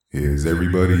Is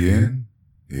everybody in?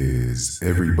 Is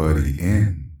everybody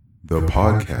in? The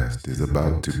podcast is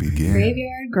about to begin.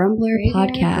 Graveyard Grumbler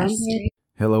Podcast.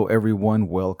 Hello, everyone.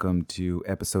 Welcome to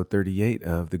episode 38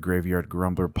 of the Graveyard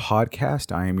Grumbler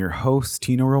Podcast. I am your host,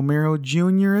 Tino Romero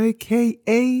Jr.,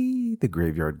 a.k.a. the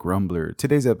Graveyard Grumbler.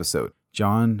 Today's episode,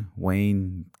 John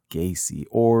Wayne Gacy,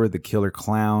 or the Killer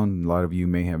Clown. A lot of you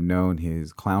may have known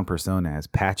his clown persona as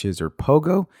Patches or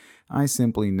Pogo. I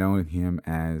simply know him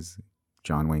as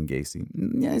John Wayne Gacy.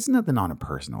 Yeah, it's nothing on a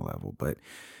personal level, but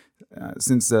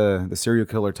since the serial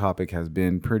killer topic has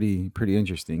been pretty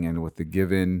interesting, and with the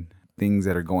given things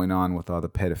that are going on with all the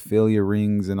pedophilia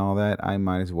rings and all that, I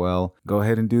might as well go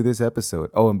ahead and do this episode.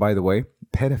 Oh, and by the way,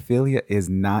 pedophilia is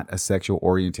not a sexual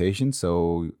orientation,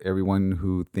 so everyone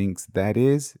who thinks that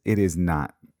is, it is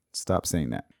not. Stop saying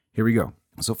that. Here we go.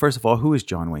 So first of all, who is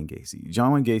John Wayne Gacy?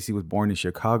 John Wayne Gacy was born in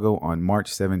Chicago on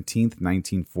March 17th,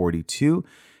 1942.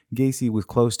 Gacy was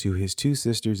close to his two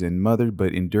sisters and mother,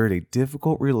 but endured a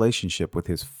difficult relationship with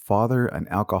his father, an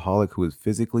alcoholic who was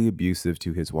physically abusive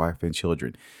to his wife and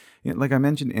children. Like I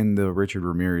mentioned in the Richard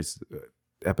Ramirez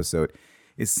episode,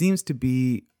 it seems to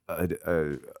be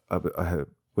a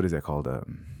what is that called? A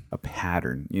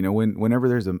pattern. You know, whenever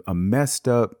there's a messed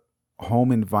up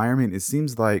home environment, it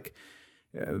seems like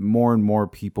more and more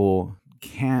people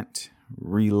can't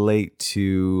relate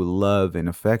to love and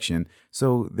affection,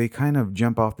 so they kind of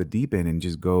jump off the deep end and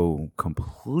just go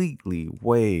completely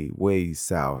way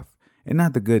south, and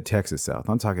not the good Texas South.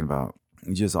 I'm talking about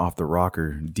just off the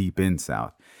rocker deep in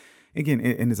South. Again,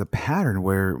 and it's a pattern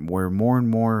where more and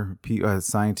more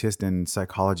scientists and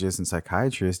psychologists and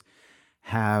psychiatrists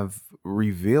have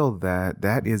revealed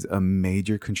that is a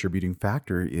major contributing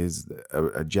factor, is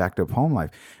a jacked up home life.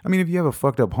 I mean, if you have a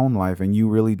fucked up home life and you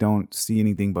really don't see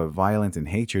anything but violence and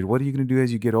hatred, what are you going to do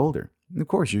as you get older? And of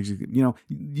course,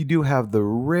 you do have the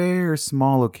rare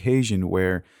small occasion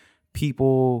where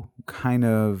people kind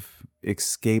of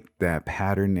escape that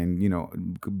pattern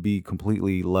and, be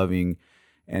completely loving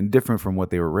and different from what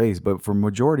they were raised. But for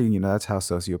majority, that's how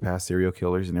sociopaths, serial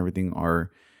killers, and everything are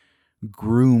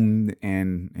groomed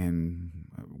and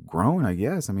grown, I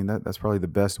guess. I mean, that's probably the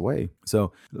best way.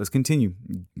 So let's continue.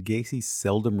 Gacy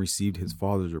seldom received his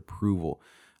father's approval,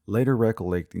 later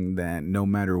recollecting that no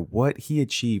matter what he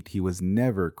achieved, he was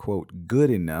never, quote,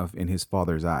 good enough in his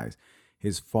father's eyes.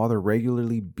 His father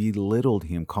regularly belittled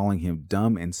him, calling him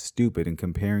dumb and stupid and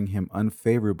comparing him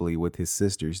unfavorably with his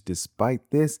sisters. Despite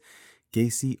this,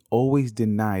 Gacy always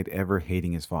denied ever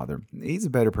hating his father. He's a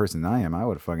better person than I am. I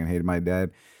would have fucking hated my dad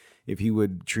if he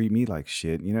would treat me like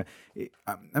shit. It's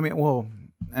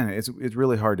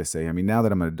really hard to say. I mean, now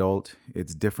that I'm an adult,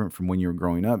 it's different from when you were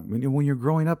growing up. When you're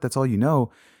growing up, that's all you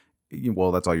know.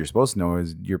 Well, that's all you're supposed to know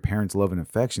is your parents' love and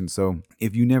affection. So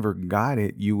if you never got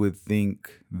it, you would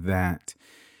think that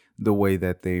the way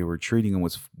that they were treating him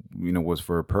was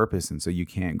for a purpose, and so you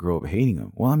can't grow up hating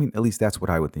him. Well, I mean, at least that's what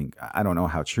I would think. I don't know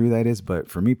how true that is, but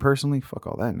for me personally, fuck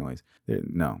all that noise.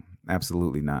 No,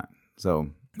 absolutely not. So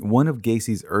one of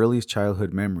Gacy's earliest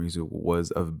childhood memories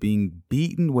was of being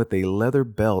beaten with a leather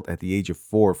belt at the age of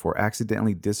 4 for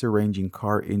accidentally disarranging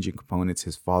car engine components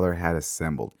his father had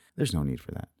assembled. There's no need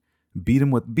for that. Beat a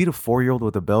 4-year-old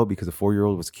with a belt because a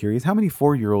 4-year-old was curious. How many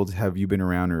 4-year-olds have you been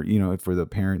around, or for the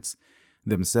parents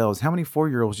themselves, how many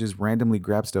 4-year-olds just randomly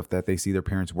grab stuff that they see their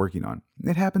parents working on?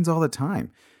 It happens all the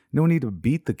time. No need to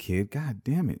beat the kid. God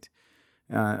damn it.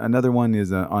 Another one is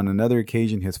on another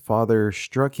occasion, his father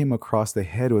struck him across the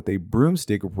head with a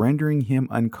broomstick, rendering him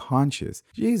unconscious.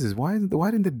 Jesus, why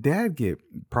didn't the dad get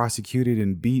prosecuted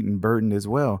and beat and burdened as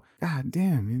well? God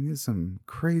damn, man, this is some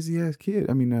crazy ass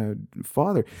kid.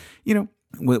 Father.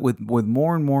 With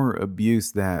more and more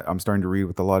abuse that I'm starting to read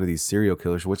with a lot of these serial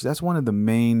killers, which that's one of the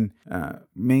main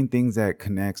things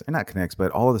that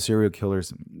but all of the serial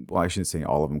killers, well, I shouldn't say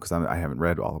all of them because I haven't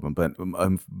read all of them, but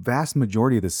a vast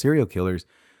majority of the serial killers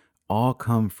all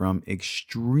come from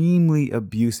extremely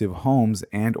abusive homes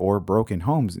and or broken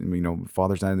homes.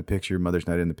 Father's not in the picture, mother's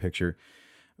not in the picture.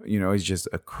 It's just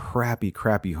a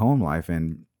crappy home life.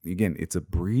 And again, it's a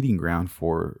breeding ground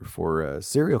for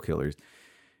serial killers.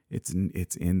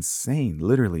 It's insane,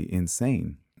 literally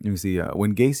insane. You see,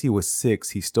 when Gacy was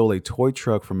 6, he stole a toy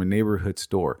truck from a neighborhood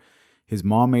store. His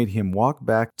mom made him walk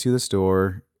back to the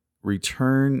store,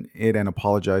 return it, and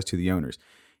apologize to the owners.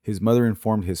 His mother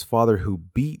informed his father, who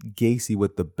beat Gacy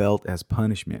with the belt as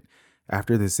punishment.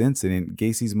 After this incident,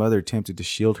 Gacy's mother attempted to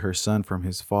shield her son from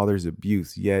his father's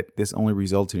abuse, yet this only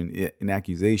resulted in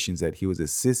accusations that he was a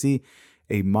sissy,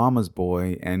 a mama's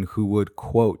boy, and who would,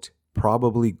 quote,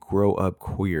 probably grow up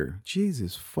queer.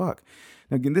 Jesus fuck.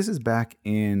 Now, again, this is back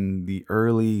in the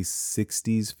early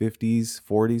 60s, 50s,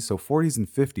 40s. So 40s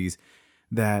and 50s,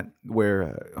 that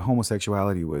where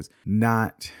homosexuality was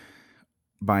not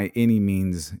by any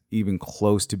means even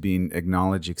close to being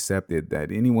acknowledged, accepted,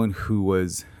 that anyone who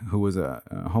was a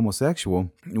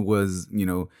homosexual was,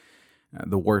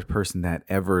 the worst person that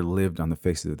ever lived on the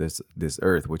face of this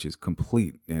earth, which is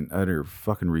complete and utter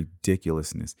fucking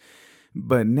ridiculousness.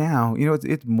 But now,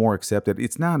 it's more accepted.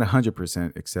 It's not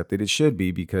 100% accepted. It should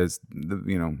be, because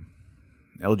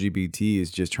LGBT is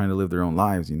just trying to live their own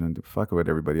lives, fuck what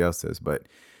everybody else says. But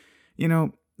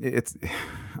it's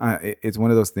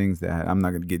one of those things that I'm not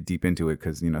going to get deep into it,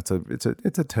 because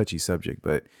it's a touchy subject.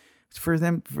 But for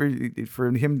him,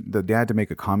 the dad, to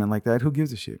make a comment like that, who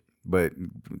gives a shit? But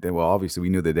obviously we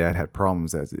knew the dad had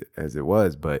problems as it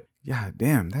was. But yeah,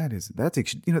 damn, that's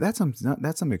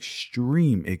some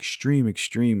extreme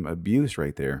abuse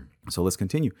right there. So let's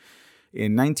continue.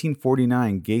 In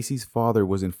 1949, Gacy's father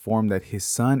was informed that his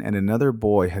son and another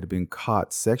boy had been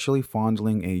caught sexually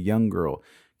fondling a young girl.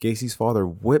 Gacy's father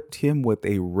whipped him with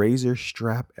a razor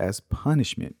strap as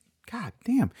punishment. God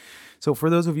damn. So for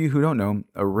those of you who don't know,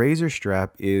 a razor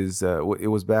strap is,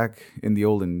 it was back in the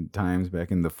olden times,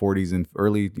 back in the 40s and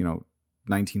early,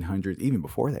 1900s, even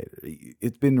before that.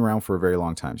 It's been around for a very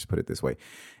long time, just put it this way.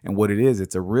 And what it is,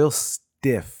 it's a real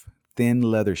stiff, thin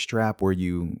leather strap where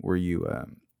you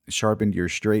sharpened your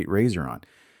straight razor on.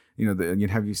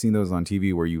 Have you seen those on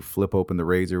TV where you flip open the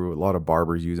razor? A lot of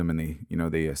barbers use them, and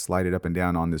they slide it up and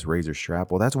down on this razor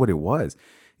strap. Well, that's what it was.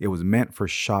 It was meant for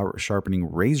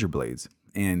sharpening razor blades,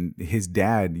 and his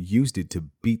dad used it to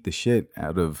beat the shit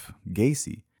out of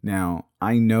Gacy. Now,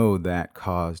 I know that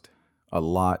caused a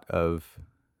lot of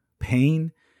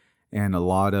pain and a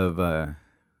lot of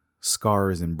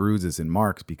scars and bruises and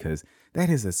marks, because that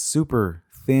is a super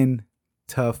thin,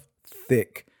 tough,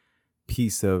 thick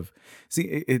piece of,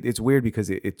 it's weird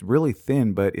because it's really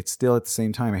thin, but it's still at the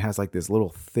same time, it has like this little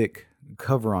thick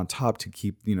cover on top to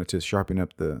keep, to sharpen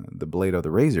up the blade of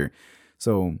the razor.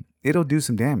 So it'll do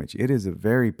some damage. It is a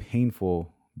very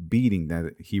painful beating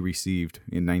that he received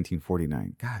in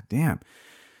 1949. God damn.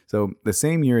 So the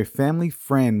same year, a family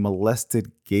friend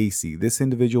molested Gacy. This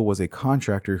individual was a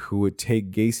contractor who would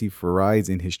take Gacy for rides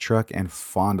in his truck and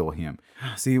fondle him.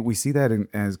 See, we see that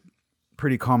as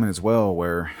pretty common as well,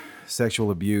 where sexual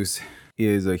abuse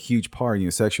is a huge part.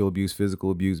 Sexual abuse,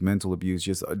 physical abuse, mental abuse,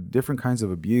 just different kinds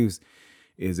of abuse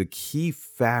is a key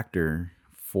factor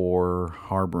for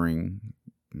harboring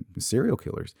serial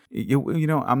killers.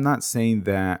 I'm not saying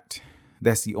that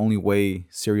that's the only way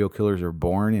serial killers are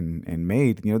born and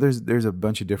made. There's a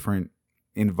bunch of different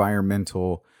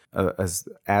environmental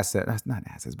assets, not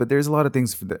assets, but there's a lot of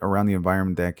things around the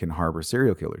environment that can harbor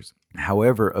serial killers.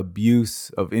 However, abuse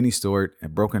of any sort, a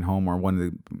broken home, are one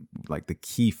of the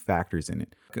key factors in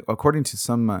it. According to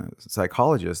some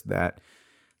psychologists, that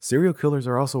serial killers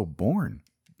are also born,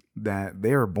 that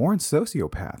they are born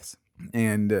sociopaths,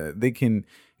 and they can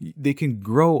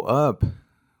grow up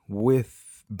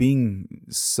with being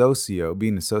a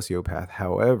sociopath.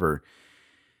 However,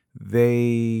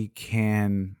 they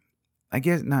can, I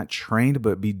guess, not trained,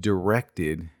 but be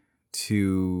directed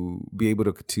to be able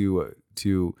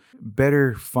to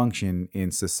better function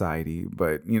in society.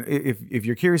 But if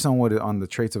you're curious on the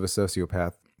traits of a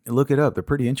sociopath, look it up. They're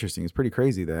pretty interesting. It's pretty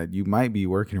crazy that you might be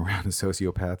working around a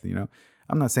sociopath.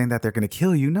 I'm not saying that they're going to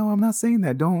kill you. No, I'm not saying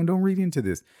that. Don't read into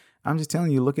this. I'm just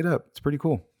telling you, look it up. It's pretty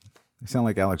cool. I sound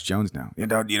like Alex Jones now. You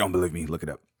don't believe me? Look it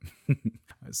up.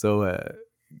 So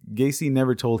Gacy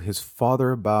never told his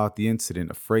father about the incident,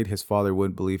 afraid his father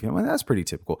wouldn't believe him. Well, that's pretty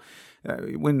typical.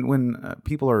 When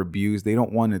people are abused, they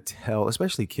don't want to tell,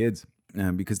 especially kids,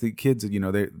 because the kids,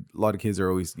 a lot of kids are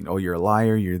always, you're a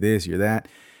liar, you're this, you're that.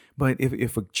 But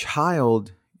if a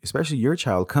child, especially your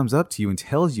child, comes up to you and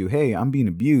tells you, hey, I'm being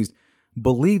abused,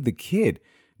 believe the kid.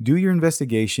 Do your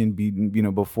investigation,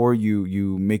 before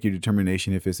you make your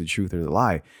determination if it's the truth or the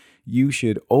lie. You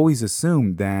should always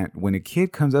assume that when a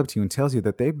kid comes up to you and tells you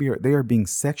that they are being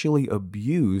sexually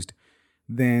abused,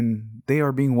 then they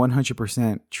are being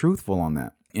 100% truthful on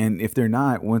that. And if they're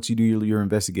not, once you do your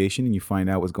investigation and you find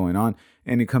out what's going on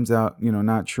and it comes out,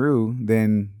 not true,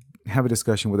 then have a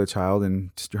discussion with a child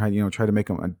and try to make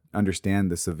them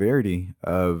understand the severity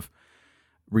of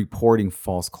reporting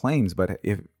false claims. But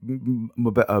if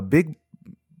a big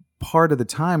part of the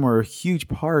time, or a huge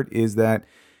part, is that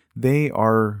they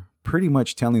are pretty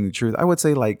much telling the truth. I would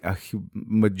say like a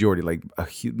majority, like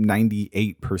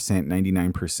 98%,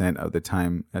 99% of the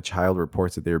time a child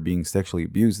reports that they're being sexually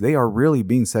abused, they are really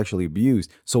being sexually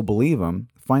abused. So believe them,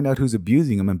 find out who's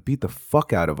abusing them, and beat the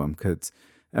fuck out of them, because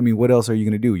I mean, what else are you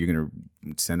going to do? You're going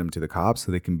to send them to the cops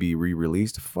so they can be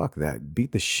re-released? Fuck that.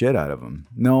 Beat the shit out of them.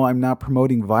 No, I'm not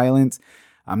promoting violence.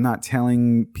 I'm not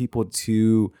telling people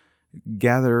to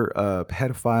gather a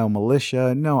pedophile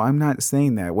militia. No, I'm not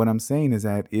saying that. What I'm saying is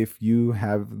that if you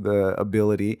have the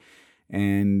ability,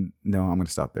 and no, I'm going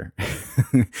to stop there.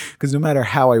 Because no matter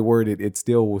how I word it, it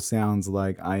still sounds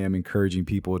like I am encouraging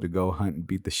people to go hunt and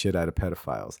beat the shit out of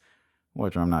pedophiles,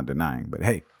 which I'm not denying. But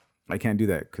hey, I can't do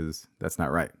that because that's not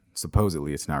right.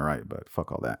 Supposedly it's not right, but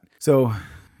fuck all that. So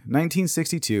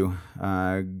 1962,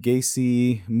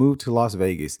 Gacy moved to Las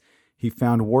Vegas. He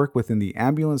found work within the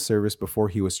ambulance service before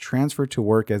he was transferred to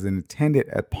work as an attendant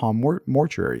at Palm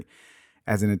Mortuary.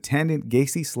 As an attendant,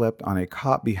 Gacy slept on a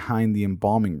cot behind the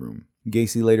embalming room.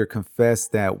 Gacy later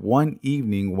confessed that one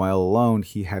evening while alone,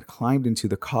 he had climbed into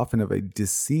the coffin of a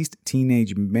deceased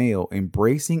teenage male,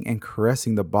 embracing and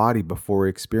caressing the body before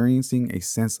experiencing a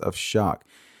sense of shock.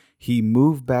 He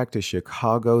moved back to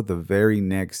Chicago the very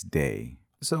next day.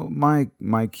 So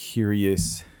my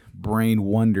curious brain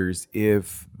wonders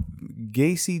if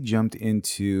Gacy jumped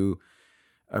into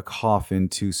a coffin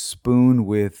to spoon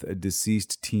with a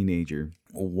deceased teenager.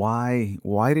 Why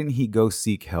didn't he go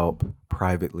seek help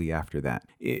privately after that?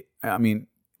 I mean,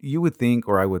 you would think,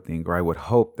 or I would think, or I would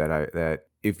hope that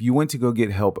if you went to go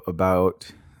get help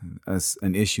about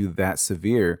an issue that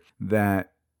severe,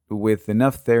 that with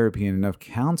enough therapy and enough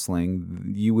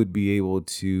counseling, you would be able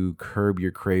to curb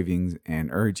your cravings and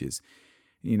urges.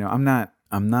 You know,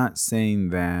 I'm not saying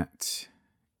that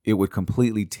it would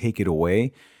completely take it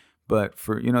away. But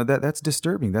for, that's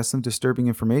disturbing. That's some disturbing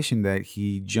information that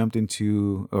he jumped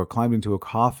into or climbed into a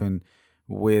coffin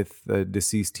with a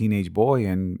deceased teenage boy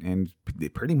and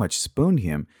pretty much spooned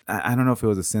him. I don't know if it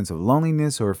was a sense of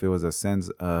loneliness or if it was a sense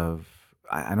of,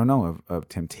 I don't know, of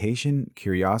temptation,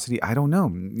 curiosity. I don't know.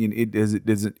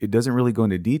 It doesn't really go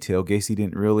into detail. Gacy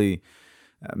didn't really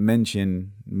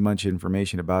mention much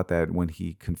information about that when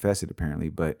he confessed it, apparently.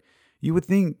 But you would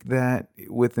think that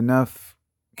with enough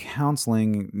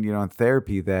counseling, and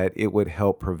therapy, that it would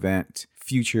help prevent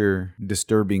future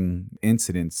disturbing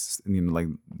incidents, like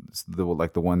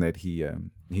the one that he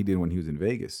did when he was in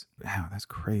Vegas. Wow, that's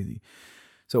crazy.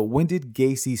 So when did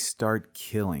Gacy start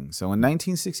killing? So in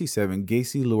 1967,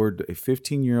 Gacy lured a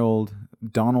 15-year-old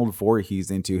Donald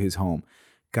Voorhees into his home,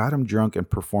 got him drunk, and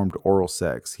performed oral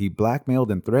sex. He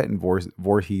blackmailed and threatened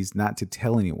Voorhees not to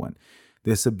tell anyone.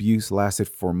 This abuse lasted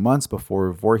for months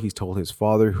before Voorhees told his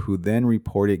father, who then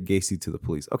reported Gacy to the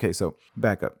police. Okay, so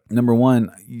back up. Number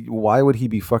one, why would he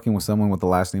be fucking with someone with the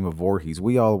last name of Voorhees?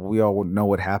 We all know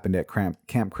what happened at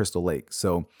Camp Crystal Lake.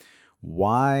 So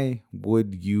why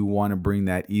would you want to bring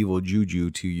that evil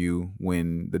juju to you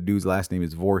when the dude's last name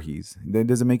is Voorhees? That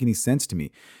doesn't make any sense to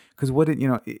me. Because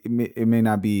it may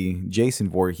not be Jason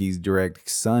Voorhees' direct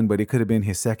son, but it could have been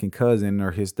his second cousin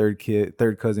or his third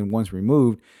cousin once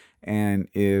removed. And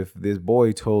if this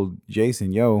boy told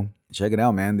Jason, yo, check it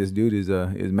out, man, this dude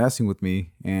is messing with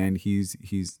me and he's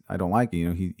I don't like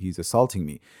it, he's assaulting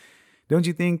me. Don't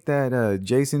you think that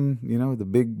Jason, the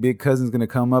big cousin's going to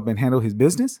come up and handle his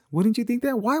business? Wouldn't you think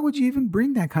that? Why would you even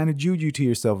bring that kind of juju to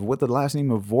yourself with the last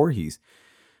name of Voorhees?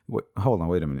 Hold on,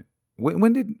 wait a minute.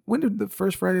 When did the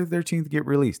first Friday the 13th get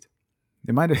released?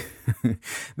 It might have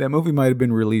that movie might have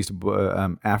been released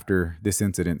after this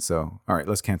incident. So, all right,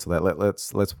 let's cancel that.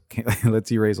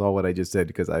 Let's erase all what I just said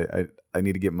because I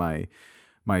need to get my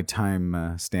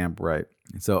time stamp right.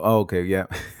 So, okay, yeah.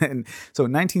 And so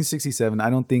 1967,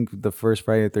 I don't think the first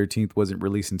Friday the 13th wasn't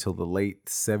released until the late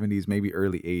 70s, maybe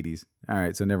early 80s. All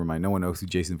right, so never mind. No one knows who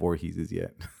Jason Voorhees is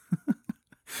yet.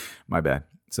 My bad.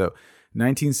 So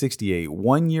 1968,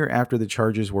 1 year after the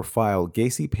charges were filed,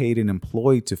 Gacy paid an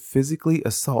employee to physically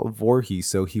assault Voorhees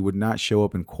so he would not show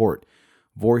up in court.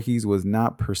 Voorhees was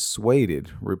not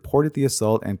persuaded, reported the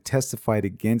assault, and testified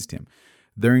against him.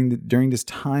 During this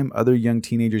time, other young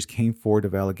teenagers came forward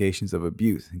of allegations of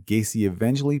abuse. Gacy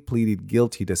eventually pleaded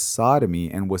guilty to sodomy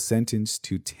and was sentenced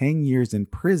to 10 years in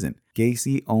prison.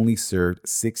 Gacy only served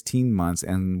 16 months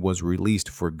and was released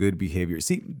for good behavior.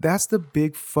 See, that's the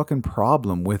big fucking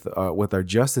problem with our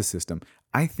justice system.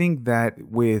 I think that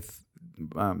with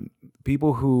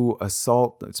people who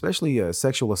assault, especially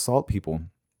sexual assault people,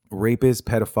 rapists,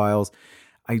 pedophiles,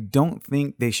 I don't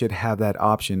think they should have that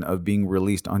option of being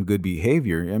released on good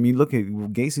behavior. I mean, look at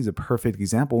Gacy's a perfect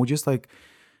example. Just like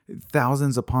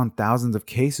thousands upon thousands of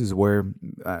cases where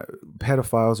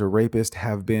pedophiles or rapists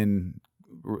have been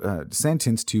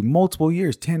sentenced to multiple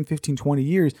years, 10, 15, 20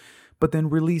 years, but then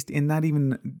released in not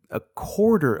even a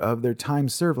quarter of their time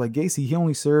served. Like Gacy, he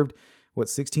only served,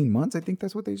 16 months? I think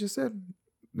that's what they just said.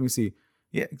 Let me see.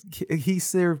 Yeah, he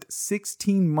served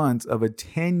 16 months of a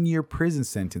 10-year prison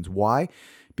sentence. Why?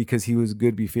 Because he was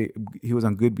he was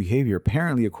on good behavior.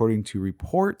 Apparently, according to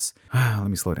reports, let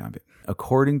me slow down a bit.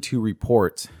 According to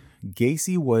reports,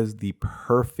 Gacy was the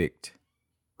perfect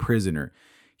prisoner.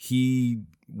 He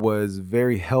was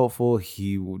very helpful.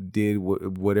 He did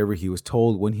whatever he was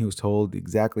told, when he was told,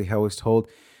 exactly how he was told.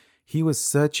 He was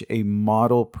such a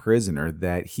model prisoner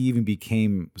that he even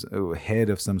became head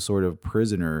of some sort of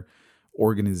prisoner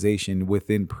organization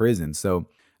within prison. So,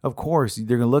 of course,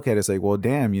 they're going to look at it as like, well,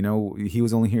 damn, he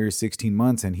was only here 16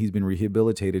 months and he's been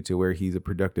rehabilitated to where he's a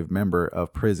productive member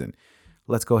of prison.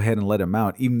 Let's go ahead and let him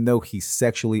out, even though he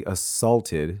sexually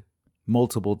assaulted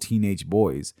multiple teenage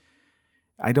boys.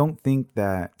 I don't think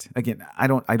that, again, I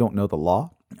don't know the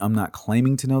law. I'm not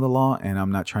claiming to know the law, and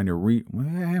I'm not trying to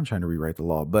I am trying to rewrite the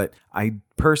law, but I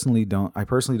personally don't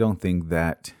think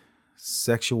that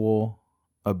sexual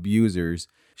abusers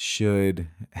should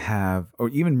have, or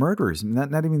even murderers,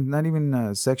 not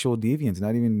even sexual deviants,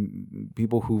 not even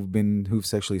people who've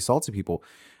sexually assaulted people.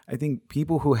 I think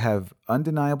people who have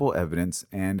undeniable evidence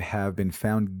and have been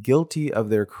found guilty of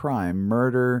their crime,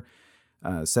 murder,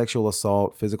 sexual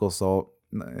assault, physical assault,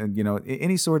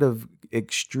 any sort of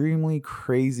extremely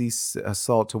crazy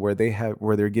assault to where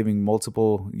they're giving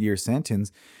multiple year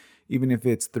sentence, even if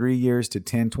it's 3 years to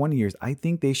 10, 20 years, I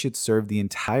think they should serve the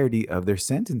entirety of their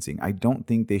sentencing. I don't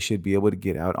think they should be able to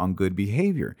get out on good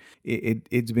behavior.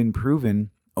 It's been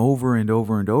proven over and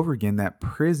over and over again that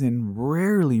prison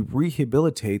rarely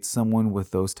rehabilitates someone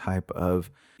with those type of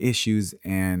issues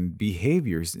and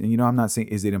behaviors. And, I'm not saying,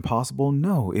 is it impossible?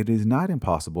 No, it is not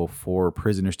impossible for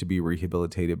prisoners to be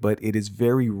rehabilitated, but it is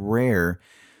very rare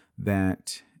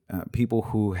that people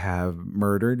who have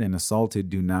murdered and assaulted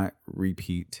do not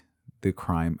repeat the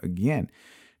crime again.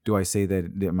 Am I saying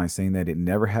that it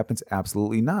never happens?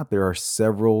 Absolutely not. There are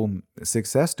several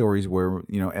success stories where,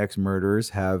 ex-murderers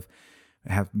have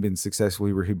been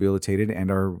successfully rehabilitated and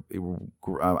are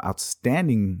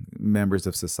outstanding members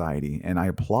of society. And I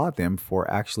applaud them for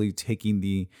actually taking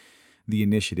the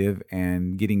initiative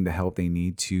and getting the help they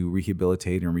need to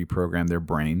rehabilitate and reprogram their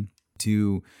brain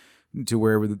to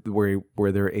where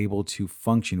they're able to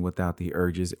function without the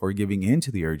urges or giving in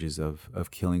to the urges of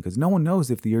killing. Because no one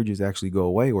knows if the urges actually go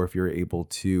away or if you're able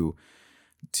to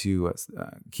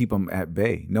keep them at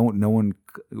bay. No one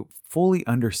fully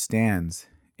understands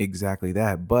exactly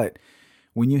that. But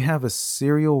when you have a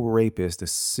serial rapist, a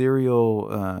serial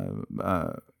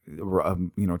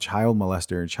child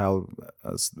molester,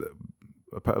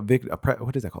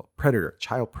 what is that called? Predator,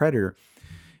 child predator.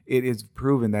 It is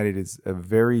proven that it is a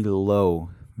very low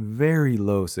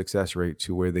success rate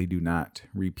to where they do not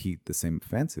repeat the same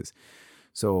offenses.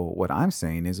 So what I'm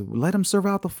saying is let them serve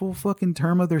out the full fucking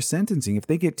term of their sentencing. If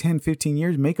they get 10, 15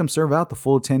 years, make them serve out the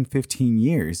full 10, 15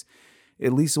 years.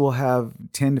 At least we'll have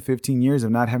 10 to 15 years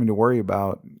of not having to worry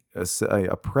about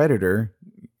a predator,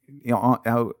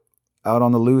 out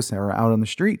on the loose or out on the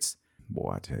streets.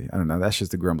 Boy, I tell you, I don't know. That's just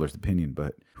the grumbler's opinion,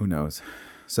 but who knows?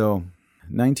 So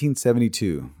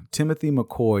 1972, Timothy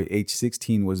McCoy, age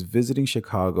 16, was visiting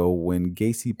Chicago when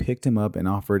Gacy picked him up and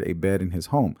offered a bed in his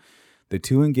home. The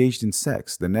two engaged in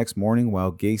sex. The next morning,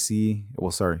 while McCoy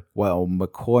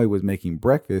was making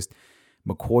breakfast,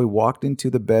 McCoy walked into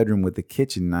the bedroom with the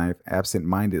kitchen knife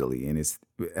absent-mindedly in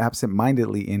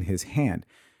his hand.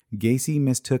 Gacy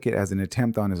mistook it as an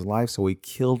attempt on his life, so he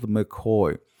killed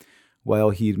McCoy.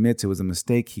 While he admits it was a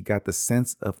mistake, he got the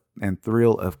sense of and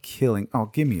thrill of killing. Oh,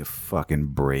 give me a fucking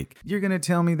break. You're going to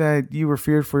tell me that you were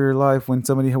feared for your life when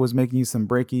somebody was making you some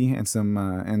brekkie and some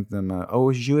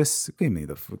au jus?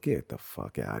 Get the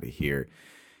fuck out of here.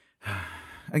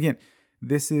 Again,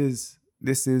 this is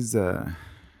the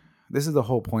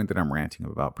whole point that I'm ranting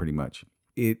about pretty much.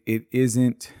 It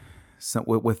isn't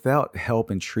without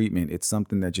help and treatment. It's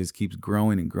something that just keeps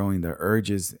growing and growing. The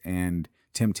urges and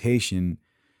temptation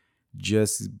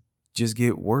just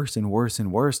get worse and worse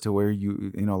and worse to where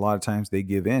a lot of times they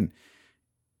give in.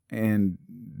 And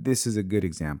this is a good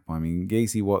example. I mean,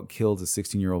 Gacy killed a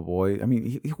 16-year-old boy. I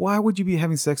mean, why would you be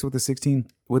having sex with a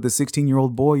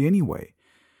 16-year-old boy anyway?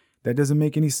 That doesn't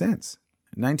make any sense.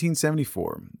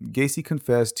 1974, Gacy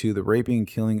confessed to the raping and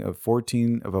killing of a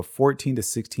 14 to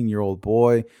 16-year-old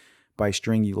boy by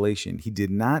strangulation. He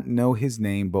did not know his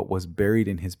name, but was buried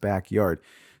in his backyard.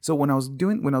 So when I was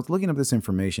looking up this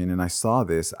information and I saw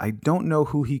this, I don't know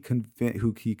who he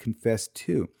confessed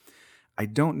to. I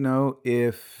don't know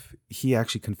if he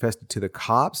actually confessed to the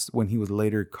cops when he was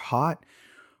later caught,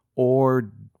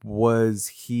 or was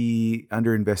he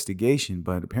under investigation.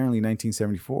 But apparently in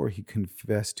 1974, he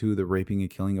confessed to the raping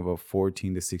and killing of a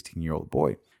 14 to 16-year-old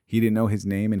boy. He didn't know his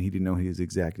name and he didn't know his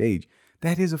exact age.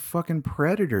 That is a fucking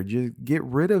predator. Just get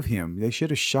rid of him. They should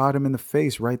have shot him in the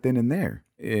face right then and there.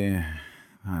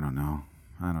 I don't know.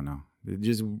 It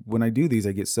just, when I do these,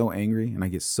 I get so angry and I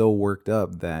get so worked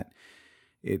up that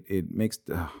it makes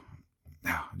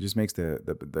just makes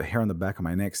the hair on the back of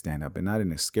my neck stand up, and not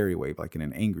in a scary way, like in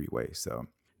an angry way. So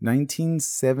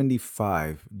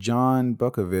 1975, John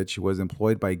Bukovich was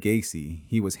employed by Gacy.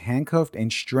 He was handcuffed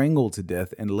and strangled to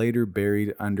death and later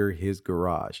buried under his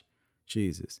garage.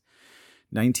 Jesus.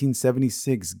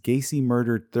 1976, Gacy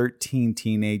murdered 13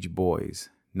 teenage boys.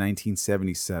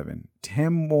 1977,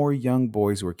 10 more young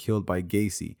boys were killed by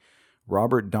Gacy.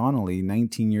 Robert Donnelly,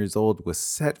 19 years old, was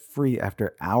set free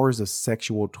after hours of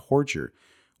sexual torture.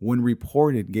 When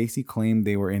reported, Gacy claimed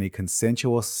they were in a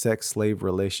consensual sex-slave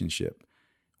relationship,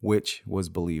 which was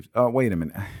believed. Oh, wait a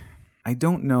minute. I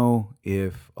don't know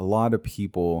if a lot of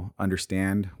people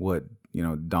understand what,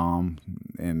 dom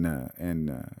and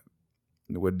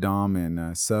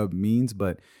sub means,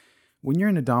 but when you're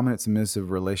in a dominant submissive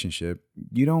relationship,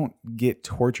 you don't get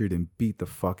tortured and beat the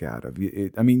fuck out of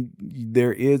you.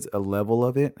 There is a level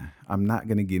of it. I'm not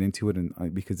going to get into it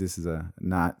because this is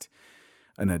not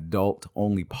an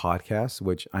adult-only podcast,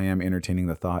 which I am entertaining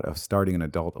the thought of starting an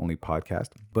adult-only podcast.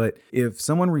 But if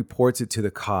someone reports it to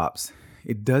the cops,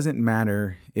 it doesn't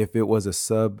matter if it was a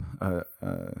sub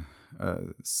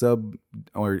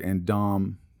and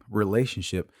dom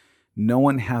relationship. No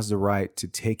one has the right to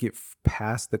take it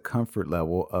past the comfort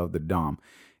level of the dom.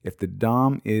 If the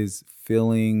dom is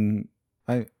feeling,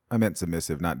 I meant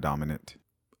submissive, not dominant,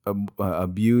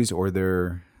 abused, or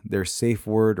their safe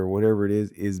word or whatever it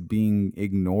is being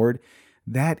ignored,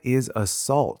 that is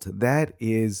assault. That's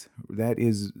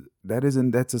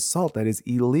assault. That is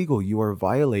illegal. You are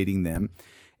violating them,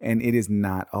 and it is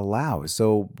not allowed.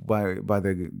 So by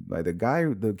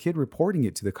the kid reporting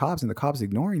it to the cops and the cops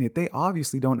ignoring it, they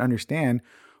obviously don't understand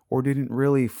or didn't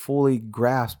really fully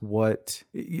grasp what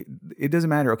it doesn't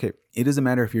matter. Okay. It doesn't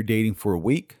matter if you're dating for a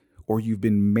week or you've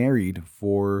been married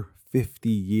for 50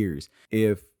 years.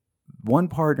 If one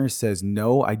partner says,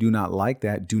 no, I do not like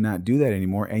that, do not do that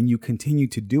anymore, and you continue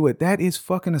to do it, that is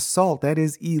fucking assault. That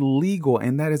is illegal,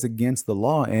 and that is against the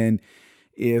law. And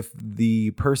if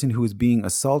the person who is being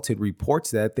assaulted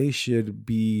reports that, they should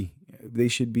be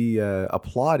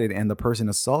applauded, and the person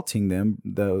assaulting them,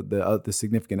 the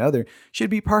significant other, should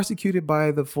be prosecuted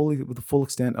by the full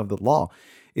extent of the law.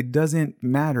 It doesn't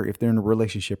matter if they're in a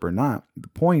relationship or not. The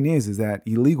point is that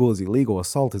illegal is illegal,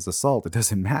 assault is assault. It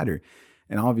doesn't matter.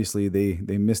 And obviously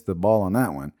they missed the ball on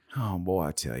that one. Oh boy,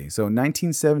 I tell you. So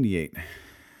 1978.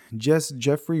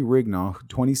 Jeffrey Rignall,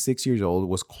 26 years old,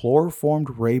 was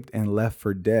chloroformed, raped, and left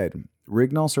for dead.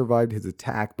 Rignall survived his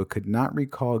attack but could not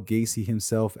recall Gacy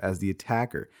himself as the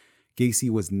attacker. Gacy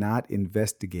was not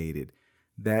investigated.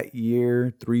 That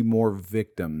year, 3 more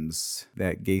victims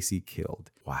that Gacy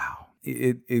killed. Wow.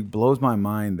 It blows my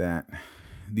mind that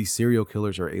these serial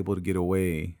killers are able to get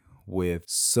away with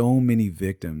so many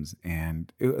victims.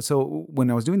 And so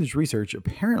when I was doing this research,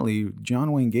 apparently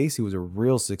John Wayne Gacy was a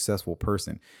real successful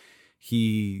person.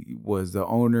 He was the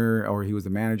owner, or he was the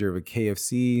manager of a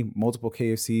KFC, multiple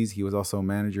KFCs. He was also a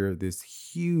manager of this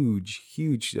huge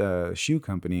shoe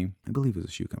company. I believe it was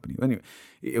a shoe company. Anyway,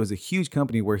 it was a huge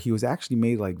company where he was actually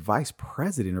made like vice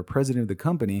president or president of the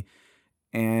company.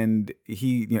 And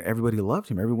he, everybody loved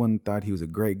him. Everyone thought he was a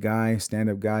great guy,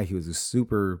 stand-up guy. He was a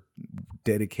super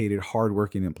dedicated,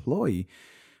 hardworking employee.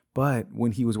 But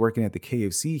when he was working at the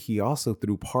KFC, he also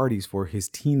threw parties for his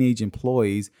teenage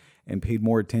employees and paid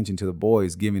more attention to the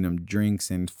boys, giving them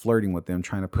drinks and flirting with them,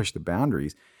 trying to push the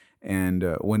boundaries.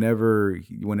 And whenever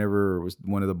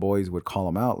one of the boys would call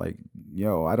him out, like,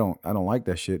 "Yo, I don't like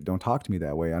that shit. Don't talk to me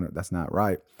that way. That's not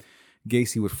right."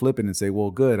 Gacy would flip it and say, "Well,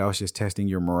 good. I was just testing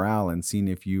your morale and seeing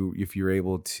if you're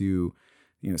able to,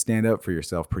 stand up for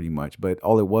yourself, pretty much." But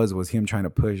all it was him trying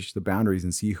to push the boundaries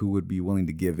and see who would be willing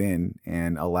to give in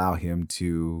and allow him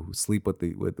to sleep with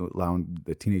allowing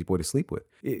the teenage boy to sleep with.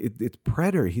 It's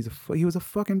predator. He was a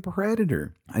fucking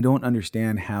predator. I don't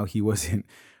understand how he wasn't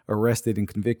arrested and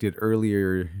convicted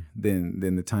earlier than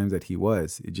the times that he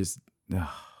was. It just,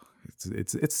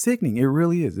 it's sickening. It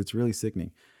really is. It's really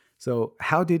sickening. So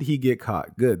how did he get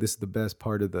caught? Good. This is the best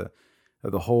part of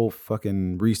the whole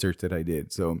fucking research that I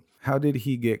did. So how did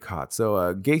he get caught?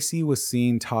 So Gacy was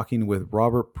seen talking with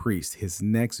Robert Priest, his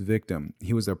next victim.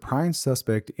 He was a prime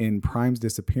suspect in Prime's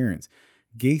disappearance.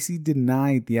 Gacy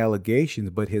denied the allegations,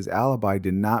 but his alibi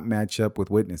did not match up with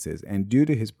witnesses. And due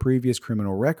to his previous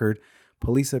criminal record,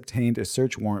 police obtained a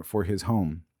search warrant for his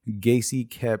home. Gacy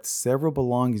kept several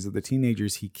belongings of the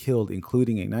teenagers he killed,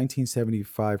 including a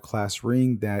 1975 class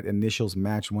ring that initials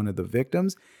matched one of the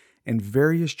victims and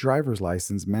various driver's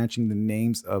license matching the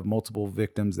names of multiple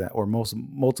victims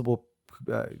multiple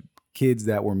kids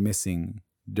that were missing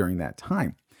during that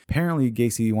time. Apparently,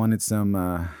 Gacy wanted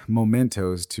some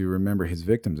mementos to remember his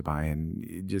victims by, and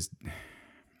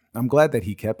I'm glad that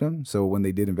he kept them. So when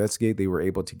they did investigate, they were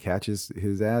able to catch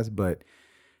his ass. But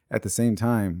at the same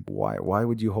time, why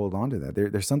would you hold on to that?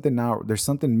 There's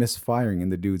something misfiring in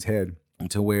the dude's head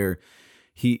to where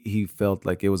he felt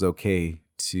like it was okay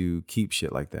to keep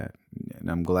shit like that.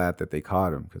 And I'm glad that they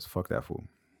caught him, because fuck that fool.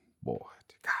 Boy,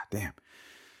 god damn.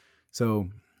 So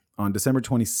on December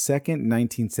 22nd,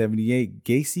 1978,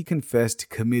 Gacy confessed to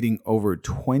committing over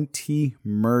 20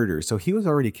 murders. So he was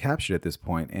already captured at this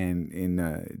point, and in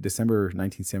December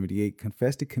 1978,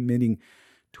 confessed to committing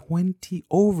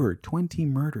over 20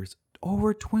 murders.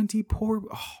 Over 20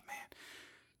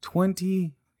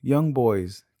 20 young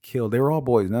boys killed. They were all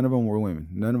boys. None of them were women.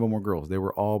 None of them were girls. They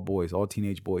were all boys, all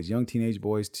teenage boys, young teenage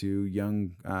boys to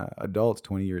young adults,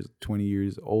 20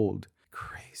 years old.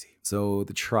 Crazy. So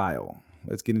the trial.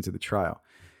 Let's get into the trial.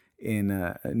 In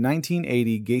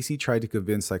 1980, Gacy tried to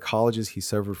convince psychologists he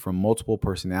suffered from multiple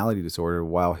personality disorder,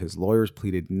 while his lawyers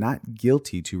pleaded not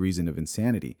guilty to reason of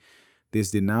insanity.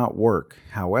 This did not work.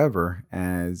 However,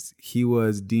 as he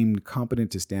was deemed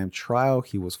competent to stand trial,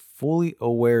 he was fully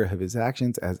aware of his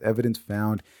actions. As evidence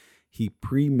found, he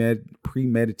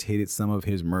premeditated some of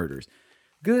his murders.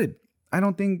 Good. I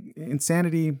don't think the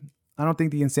insanity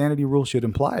rule should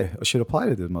apply to this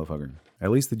motherfucker. At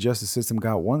least the justice system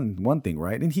got one thing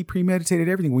right, and he premeditated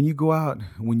everything. When you go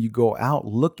out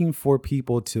looking for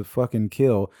people to fucking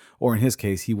kill, or in his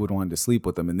case, he would want to sleep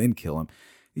with them and then kill them.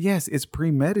 Yes, it's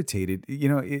premeditated.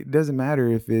 It doesn't matter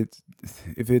if it's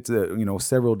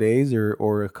several days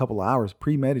or a couple hours.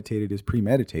 Premeditated is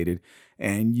premeditated,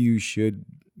 and you should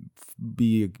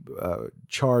be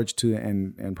charged to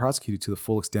and prosecuted to the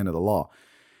full extent of the law,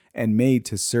 and made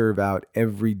to serve out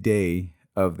every day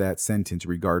of that sentence,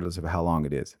 regardless of how long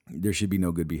it is. There should be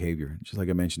no good behavior, just like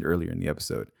I mentioned earlier in the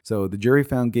episode. So the jury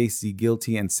found Gacy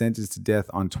guilty and sentenced to death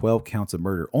on 12 counts of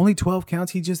murder. Only 12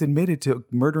 counts? He just admitted to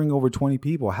murdering over 20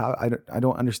 people. How? I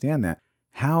don't understand that.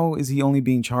 How is he only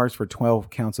being charged for 12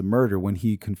 counts of murder when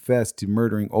he confessed to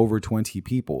murdering over 20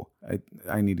 people?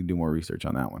 I need to do more research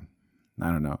on that one.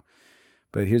 I don't know.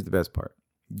 But here's the best part.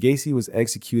 Gacy was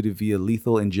executed via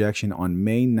lethal injection on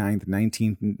May 9th,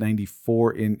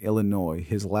 1994 in Illinois.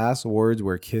 His last words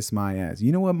were, "Kiss my ass."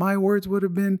 You know what my words would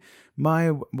have been?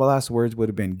 My last words would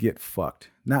have been, "Get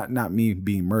fucked." Not me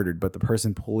being murdered, but the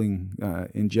person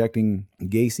injecting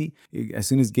Gacy. As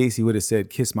soon as Gacy would have said,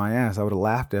 "Kiss my ass," I would have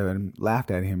laughed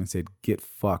at him and said, "Get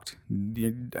fucked."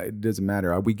 It doesn't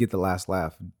matter. We get the last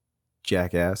laugh,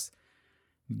 jackass.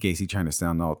 Gacy trying to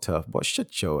sound all tough, but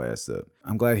shut your ass up.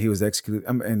 I'm glad he was executed.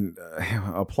 And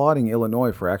applauding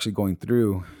Illinois for actually going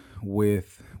through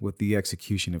with the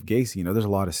execution of Gacy. There's a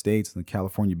lot of states, and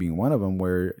California being one of them,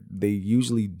 where they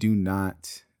usually do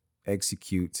not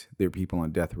execute their people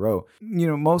on death row.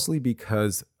 Mostly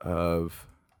because of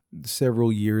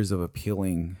several years of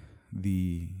appealing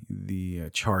the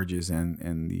charges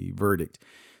and the verdict.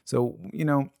 So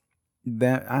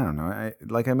that, I don't know.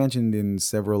 Like I mentioned in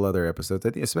several other episodes,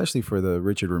 especially for the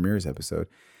Richard Ramirez episode,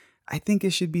 I think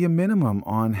it should be a minimum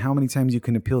on how many times you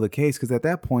can appeal the case. Because at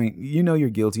that point,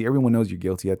 you're guilty. Everyone knows you're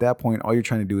guilty. At that point, all you're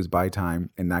trying to do is buy time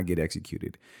and not get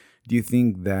executed. Do you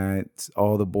think that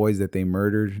all the boys that he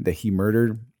murdered,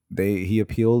 he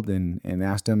appealed and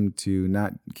asked them to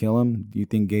not kill him? Do you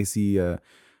think Gacy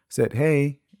said,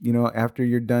 "Hey, after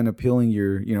you're done appealing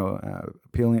your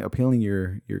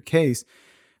case,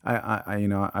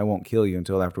 I won't kill you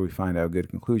until after we find out a good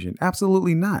conclusion"?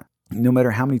 Absolutely not. No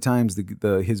matter how many times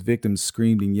his victims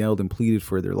screamed and yelled and pleaded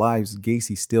for their lives,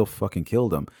 Gacy still fucking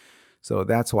killed them. So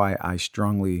that's why I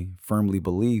firmly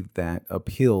believe that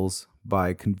appeals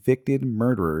by convicted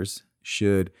murderers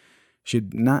should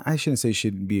not, I shouldn't say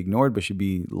should be ignored, but should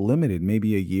be limited,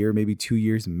 maybe a year, maybe 2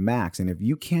 years max. And if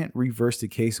you can't reverse the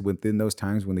case within those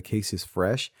times when the case is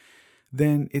fresh,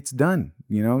 then it's done.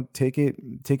 Take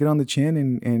it on the chin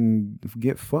and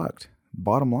get fucked.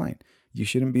 Bottom line, you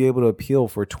shouldn't be able to appeal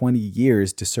for 20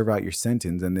 years to serve out your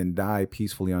sentence and then die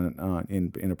peacefully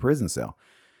in a prison cell.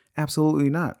 Absolutely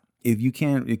not. If you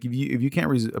can't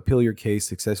appeal your case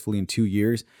successfully in 2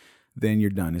 years, then you're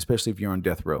done. Especially if you're on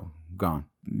death row, gone.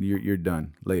 You're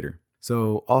done later.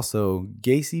 So also,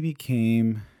 Gacy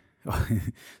became.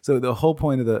 So the whole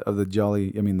point of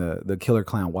the killer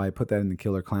clown, why I put that in the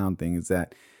killer clown thing, is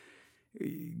that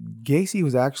Gacy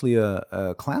was actually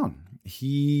a clown.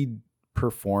 He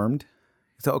performed.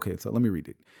 So let me read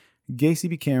it.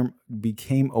 Gacy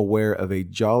became aware of a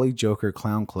Jolly Joker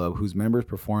clown club whose members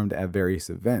performed at various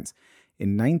events.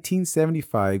 In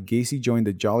 1975, Gacy joined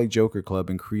the Jolly Joker Club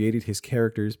and created his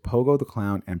characters Pogo the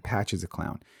Clown and Patches the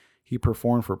Clown. He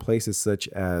performed for places such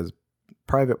as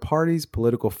private parties,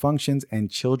 political functions,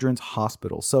 and children's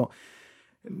hospitals. So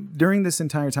during this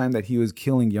entire time that he was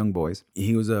killing young boys,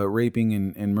 he was raping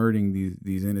and murdering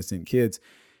these innocent kids.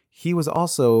 He was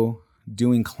also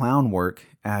doing clown work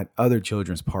at other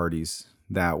children's parties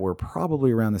that were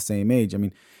probably around the same age. I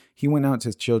mean, he went out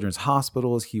to children's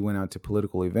hospitals, he went out to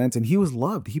political events, and he was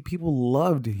loved. People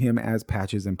loved him as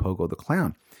Patches and Pogo the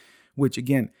Clown, which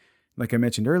again, like I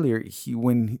mentioned earlier,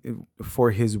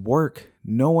 for his work,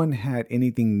 no one had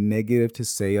anything negative to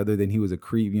say other than he was a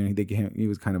creep. You know, he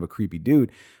was kind of a creepy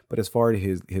dude. But as far as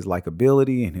his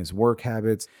likability and his work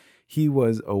habits, he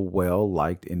was a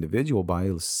well-liked individual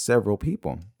by several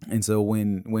people. And so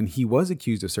when he was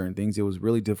accused of certain things, it was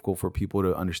really difficult for people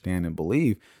to understand and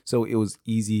believe. So it was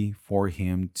easy for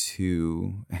him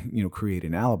to, you know, create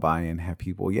an alibi and have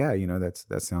people, yeah, you know,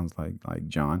 that sounds like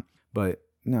John. But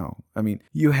no, I mean,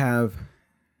 you have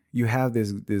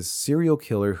this serial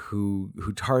killer who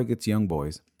targets young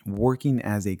boys, working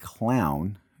as a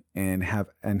clown and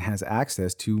has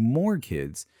access to more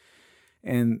kids.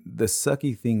 And the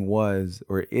sucky thing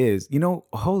is, you know,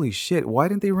 holy shit, why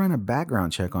didn't they run a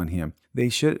background check on him? They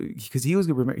should, because he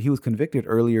was convicted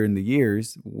earlier in the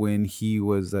years when he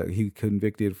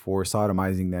convicted for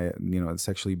sodomizing that, you know,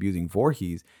 sexually abusing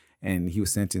Voorhees, and he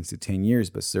was sentenced to 10 years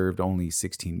but served only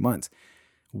 16 months.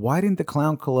 Why didn't the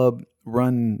Clown Club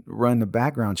run a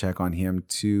background check on him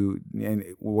and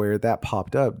where that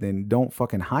popped up? Then don't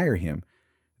fucking hire him.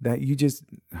 Oh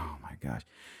my gosh.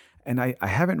 And I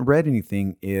haven't read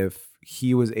anything if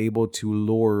he was able to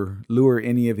lure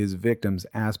any of his victims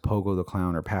as Pogo the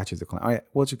Clown or Patches the Clown.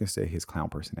 You can say his clown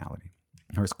personality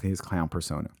or his clown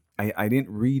persona. I didn't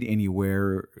read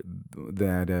anywhere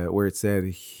that where it said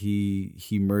he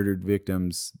murdered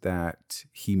victims that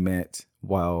he met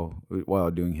while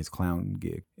doing his clown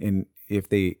gig. And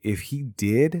if he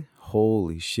did,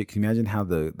 holy shit, can you imagine how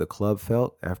the club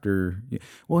felt after?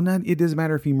 Well, it doesn't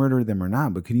matter if he murdered them or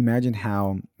not, but can you imagine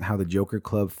how the Joker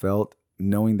Club felt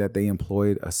knowing that they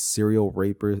employed a serial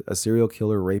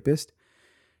killer rapist?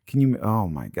 Can you? Oh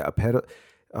my God,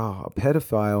 a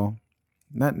pedophile.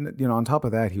 Not, you know, on top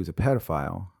of that, he was a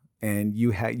pedophile, and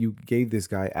you gave this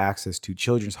guy access to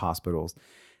children's hospitals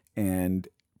and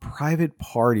private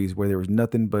parties where there was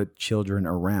nothing but children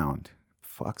around.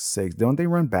 Fuck's sake, don't they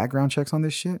run background checks on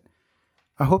this shit?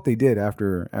 I hope they did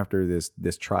after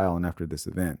this trial and after this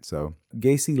event. So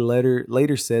Gacy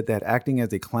later said that acting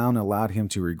as a clown allowed him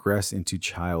to regress into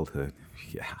childhood.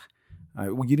 Yeah,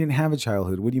 well, you didn't have a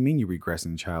childhood. What do you mean you regress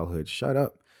in childhood? Shut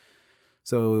up.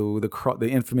 So the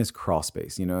infamous crawl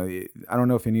space, you know, I don't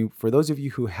know for those of you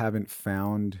who haven't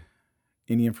found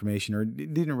any information or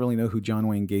didn't really know who John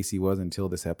Wayne Gacy was until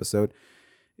this episode,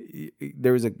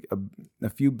 there was a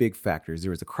few big factors.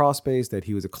 There was a crawl space, that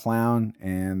he was a clown,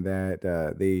 and that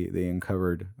they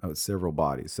uncovered several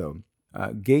bodies. So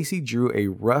Gacy drew a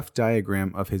rough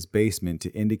diagram of his basement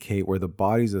to indicate where the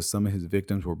bodies of some of his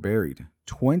victims were buried.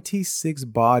 26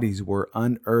 bodies were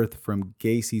unearthed from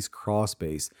Gacy's crawl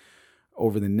space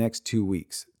over the next 2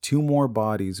 weeks. 2 more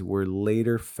bodies were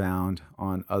later found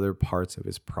on other parts of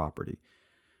his property.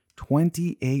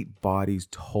 28 bodies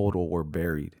total were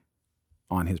buried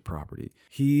on his property.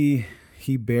 He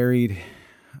buried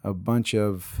a bunch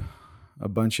of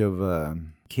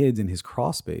kids in his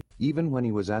crawl space. Even when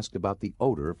he was asked about the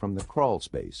odor from the crawl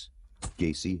space,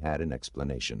 Gacy had an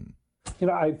explanation. You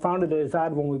know, I found it as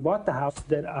odd when we bought the house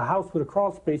that a house with a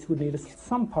crawl space would need a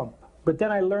sump pump. But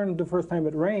then I learned the first time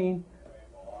it rained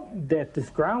that this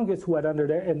ground gets wet under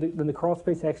there, and then the crawl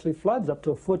space actually floods up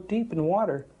to a foot deep in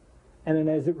water. And then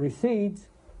as it recedes,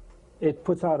 it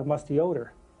puts out a musty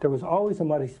odor. There was always a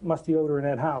musty odor in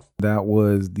that house. That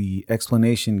was the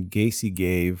explanation Gacy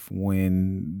gave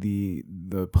when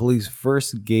the police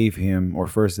first gave him, or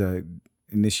first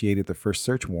initiated the first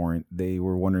search warrant. They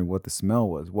were wondering what the smell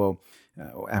was. Well,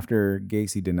 after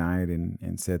Gacy denied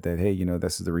and said that, hey, you know,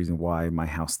 this is the reason why my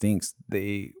house stinks,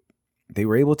 they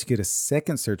were able to get a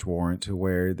second search warrant to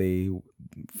where they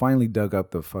finally dug up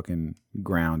the fucking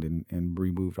ground and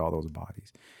removed all those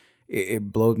bodies.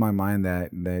 It blows my mind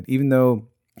that even though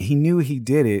he knew he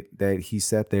did it, that he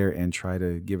sat there and tried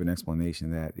to give an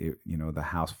explanation that the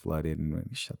house flooded and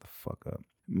shut the fuck up.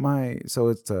 So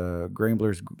it's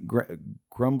Grumbler's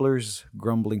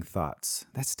Grumbling Thoughts.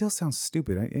 That still sounds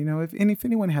stupid. If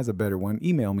anyone has a better one,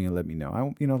 email me and let me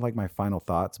know. Like my final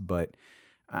thoughts, but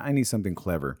I need something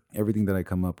clever. Everything that I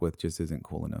come up with just isn't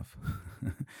cool enough.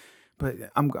 But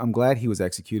I'm glad he was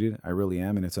executed. I really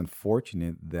am, and it's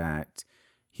unfortunate that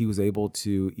he was able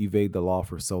to evade the law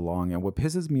for so long. And what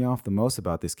pisses me off the most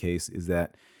about this case is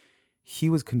that he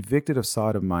was convicted of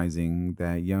sodomizing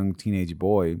that young teenage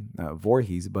boy,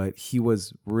 Voorhees, but he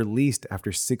was released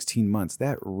after 16 months.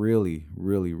 That really,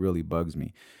 really, really bugs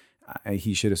me.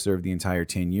 He should have served the entire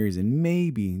 10 years, and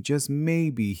maybe, just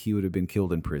maybe, he would have been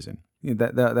killed in prison.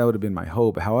 That would have been my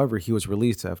hope. However, he was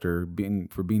released after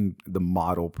being the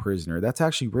model prisoner. That's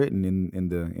actually written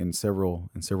in several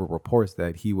reports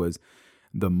that he was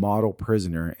the model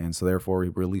prisoner, and so therefore he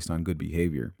released on good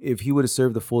behavior. If he would have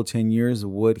served the full 10 years,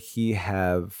 would he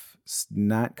have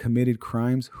not committed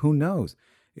crimes? Who knows?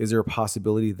 Is there a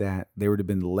possibility that there would have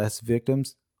been less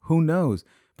victims? Who knows?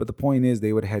 But the point is,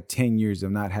 they would have had 10 years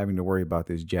of not having to worry about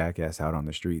this jackass out on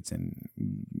the streets and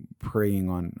preying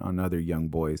on other young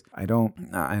boys. I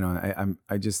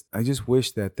just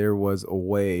wish that there was a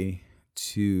way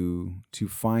to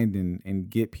find and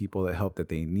get people the help that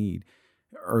they need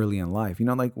early in life.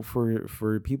 Like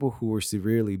for people who were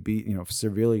severely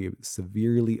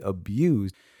severely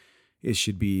abused, it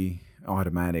should be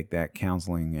automatic that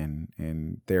counseling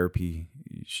and therapy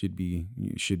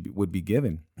would be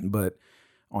given. But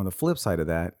on the flip side of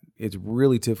that, it's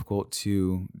really difficult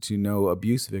to know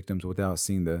abuse victims without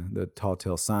seeing the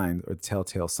telltale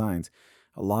signs.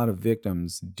 A lot of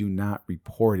victims do not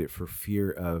report it for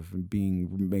fear of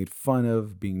being made fun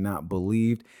of, being not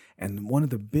believed. And one of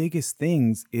the biggest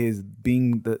things is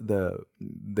being the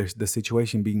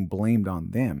situation being blamed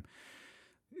on them,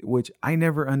 which I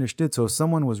never understood. So if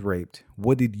someone was raped,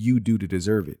 what did you do to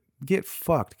deserve it? Get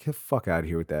fucked. Get the fuck out of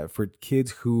here with that. For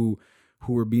kids who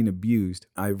were being abused,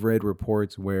 I've read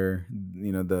reports where,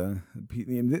 these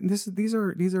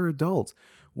are adults.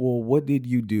 Well, what did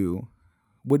you do?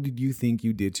 What did you think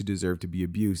you did to deserve to be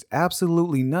abused?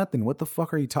 Absolutely nothing. What the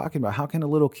fuck are you talking about? How can a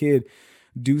little kid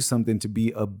do something to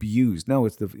be abused? No,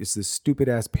 it's the stupid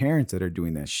ass parents that are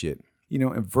doing that shit.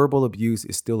 And verbal abuse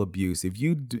is still abuse. If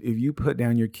you put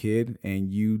down your kid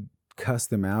and you cuss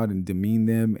them out and demean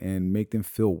them and make them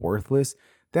feel worthless,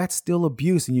 that's still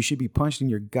abuse, and you should be punched in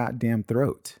your goddamn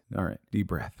throat. All right, deep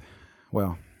breath.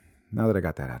 Well, now that I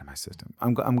got that out of my system,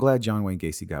 I'm glad John Wayne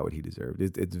Gacy got what he deserved.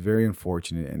 It's very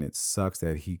unfortunate, and it sucks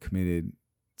that he committed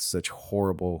such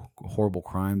horrible, horrible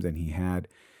crimes, and he had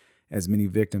as many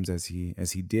victims as he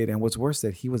did. And what's worse,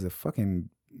 that he was a fucking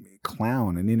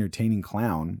clown, an entertaining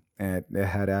clown that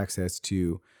had access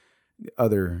to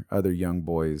other young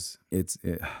boys.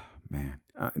 Man.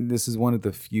 This is one of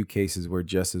the few cases where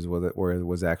justice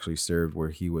was actually served, where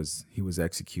he was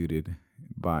executed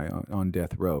on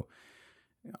death row.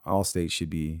 All states should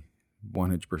be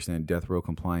 100% death row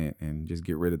compliant and just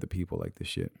get rid of the people like this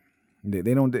shit.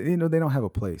 They don't have a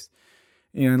place.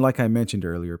 And like I mentioned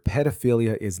earlier,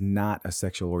 pedophilia is not a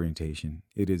sexual orientation.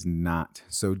 It is not.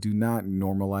 So do not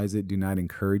normalize it. Do not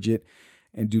encourage it.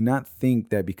 And do not think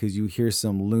that because you hear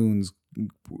some loons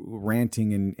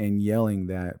ranting and yelling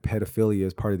that pedophilia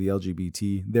is part of the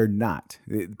LGBT. They're not.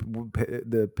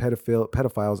 The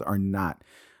pedophiles are not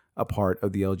a part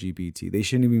of the LGBT. They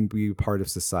shouldn't even be part of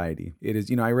society. It is,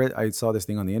 I saw this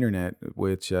thing on the internet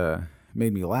which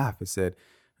made me laugh. It said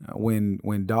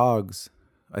when dogs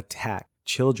attack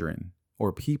children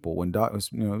or people, when dogs,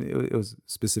 it was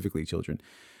specifically children.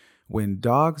 When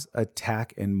dogs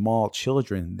attack and maul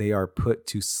children, they are put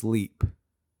to sleep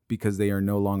because they are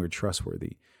no longer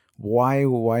trustworthy. Why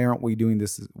aren't we doing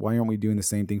this? Why aren't we doing the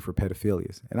same thing for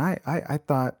pedophilias? And I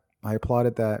thought, I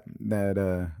applauded that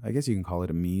I guess you can call it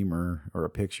a meme or a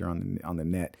picture on the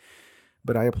net,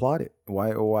 but I applaud it.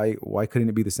 Why couldn't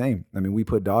it be the same? I mean, we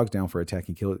put dogs down for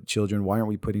attacking children. Why aren't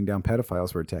we putting down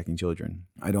pedophiles for attacking children?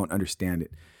 I don't understand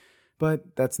it.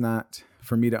 But that's not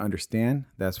for me to understand.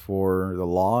 That's for the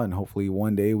law, and hopefully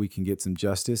one day we can get some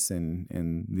justice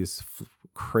and this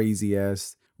crazy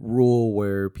ass rule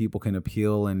where people can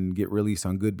appeal and get released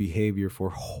on good behavior for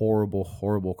horrible,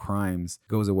 horrible crimes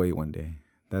goes away one day.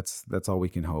 That's all we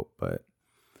can hope. But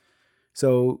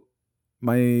so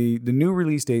the new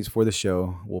release dates for the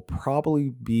show will probably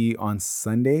be on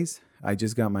Sundays. I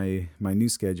just got my new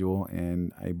schedule,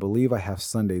 and I believe I have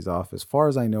Sundays off. As far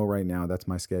as I know right now, that's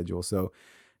my schedule. So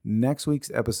next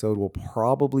week's episode will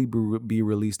probably be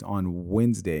released on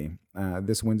Wednesday.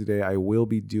 This Wednesday, I will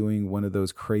be doing one of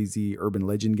those crazy urban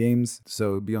legend games,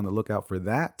 so be on the lookout for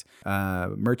that.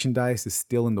 Merchandise is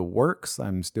still in the works.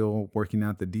 I'm still working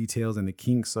out the details and the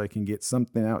kinks so I can get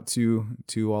something out to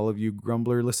all of you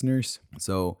Grumbler listeners.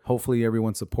 So hopefully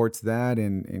everyone supports that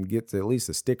and gets at least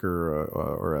a sticker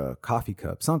or a coffee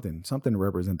cup, something to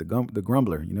represent the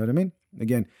Grumbler. You know what I mean?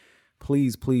 Again,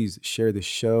 Please share the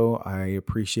show. I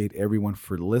appreciate everyone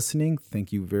for listening.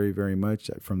 Thank you very, very much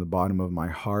from the bottom of my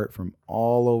heart, from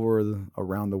all over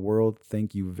around the world.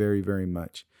 Thank you very, very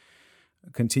much.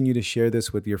 Continue to share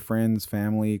this with your friends,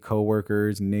 family,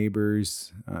 coworkers,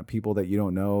 neighbors, people that you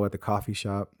don't know at the coffee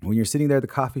shop. When you're sitting there at the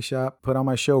coffee shop, put on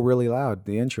my show really loud,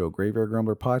 the intro, Graveyard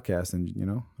Grumbler Podcast,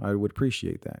 and I would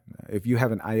appreciate that. If you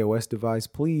have an iOS device,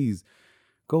 please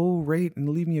go rate and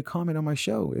leave me a comment on my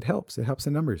show. It helps. It helps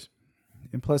the numbers.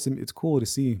 And plus, it's cool to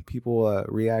see people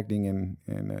reacting and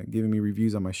giving me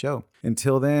reviews on my show.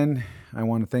 Until then, I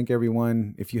want to thank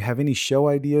everyone. If you have any show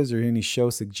ideas or any show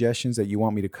suggestions that you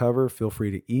want me to cover, feel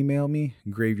free to email me,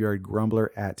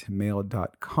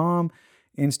 graveyardgrumbler@mail.com.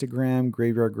 Instagram,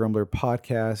 Graveyard Grumbler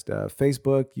Podcast.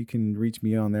 Facebook, you can reach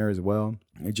me on there as well.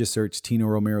 I just search Tino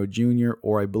Romero Jr.,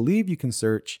 or I believe you can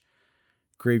search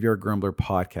Graveyard Grumbler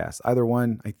Podcast. Either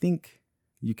one, I think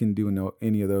you can do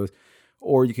any of those.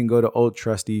 Or you can go to Old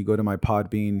Trusty, go to my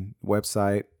Podbean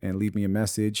website and leave me a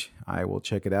message. I will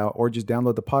check it out. Or just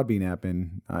download the Podbean app.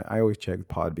 And I always check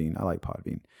Podbean. I like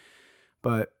Podbean.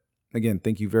 But again,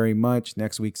 thank you very much.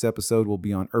 Next week's episode will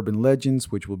be on urban legends,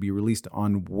 which will be released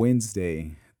on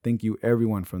Wednesday. Thank you,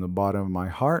 everyone, from the bottom of my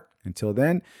heart. Until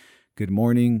then, good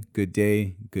morning, good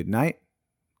day, good night,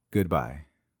 goodbye.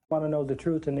 I want to know the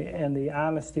truth and the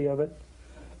honesty of it.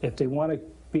 If they want to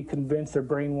be convinced or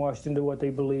brainwashed into what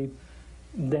they believe,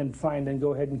 then fine, then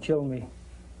go ahead and kill me.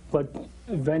 But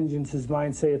vengeance is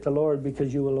mine, saith the Lord,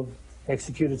 because you will have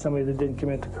executed somebody that didn't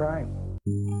commit the crime.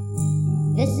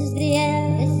 This is the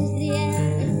end, this is the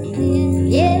end, this is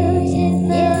the end.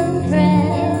 Beautiful friend.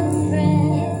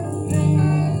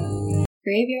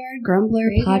 Graveyard Grumbler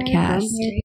Podcast.